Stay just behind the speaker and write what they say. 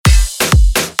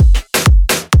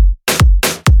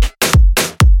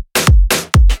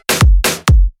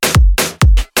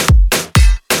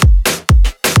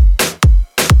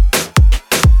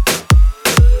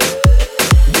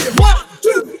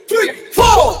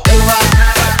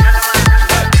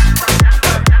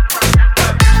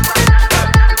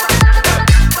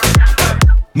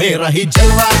मेरा ही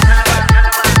जलवा,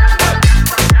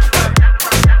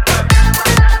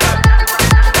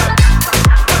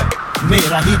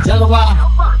 मेरा ही जलवा।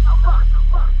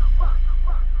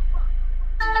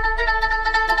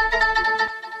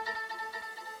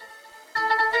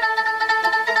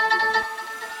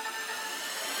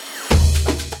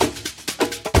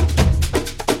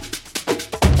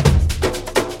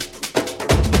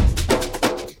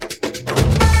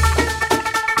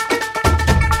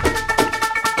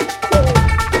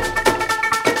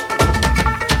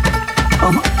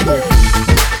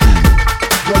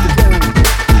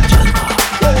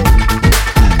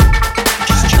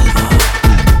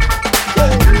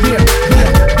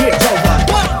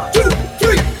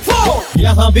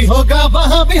 यहाँ भी होगा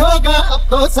वहाँ भी होगा, अब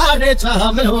तो सारे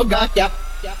जहां में होगा क्या?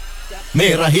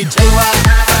 मेरा ही जलवा,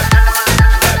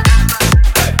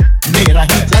 मेरा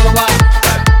ही जलवा।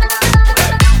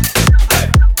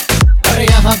 अरे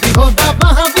यहाँ भी होगा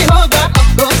वहाँ भी होगा, अब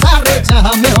तो सारे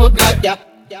जहां में होगा क्या?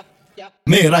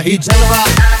 मेरा ही जलवा,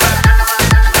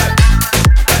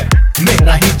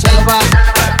 मेरा ही जलवा।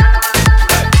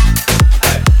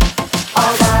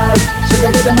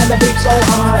 The beat so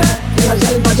hard, मेरा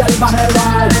जलवा जलवा है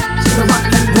वार, सिर्फ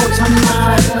रॉकिंग हो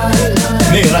tonight।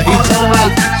 मेरा ही जलवा,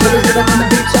 the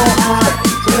beat so hard,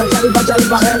 मेरा जलवा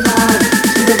जलवा है वार,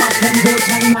 सिर्फ रॉकिंग हो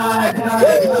tonight।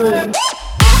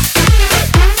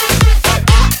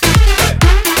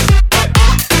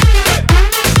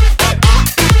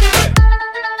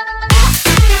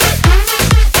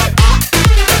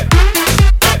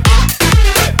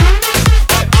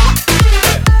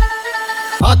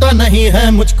 आता नहीं है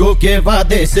मुझको के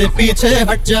वादे से पीछे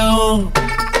हट जाओ।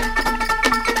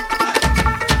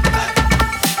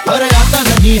 अरे आता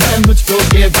नहीं है मुझको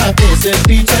के वादे से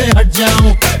पीछे हट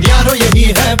जाऊं। यारो यही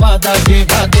है वादा के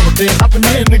वादे पे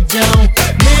अपने मिट जाऊं।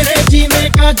 मेरे जीने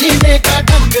का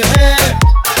ढंग है,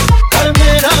 और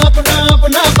मेरा अपना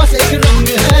अपना बस एक रंग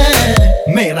है।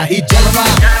 मेरा ही जलवा,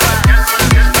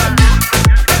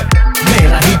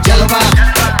 मेरा ही जलवा।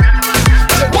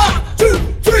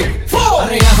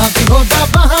 अरे यहाँ भी होगा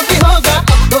वहाँ भी होगा,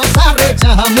 अब तो सारे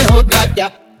जहां में होगा क्या?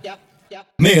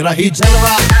 मेरा ही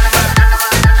जलवा,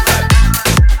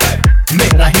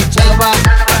 मेरा ही जलवा।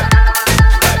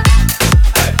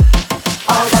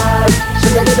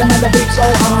 The beat so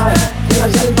hard, मेरा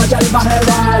जलवा जलवा है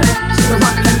वार, सिर्फ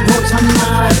रॉकिंग हो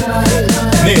tonight।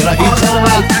 मेरा ही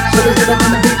जलवा, The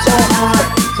beat so hard,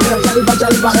 मेरा जलवा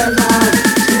जलवा है वार,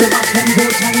 सिर्फ रॉकिंग हो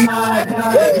tonight।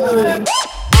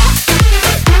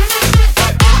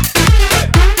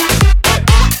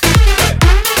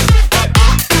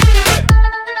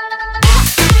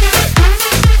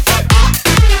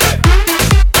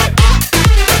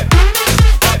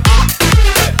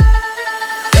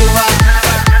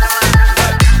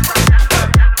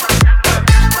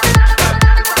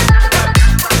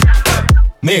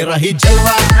 मेरा ही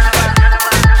जलवा।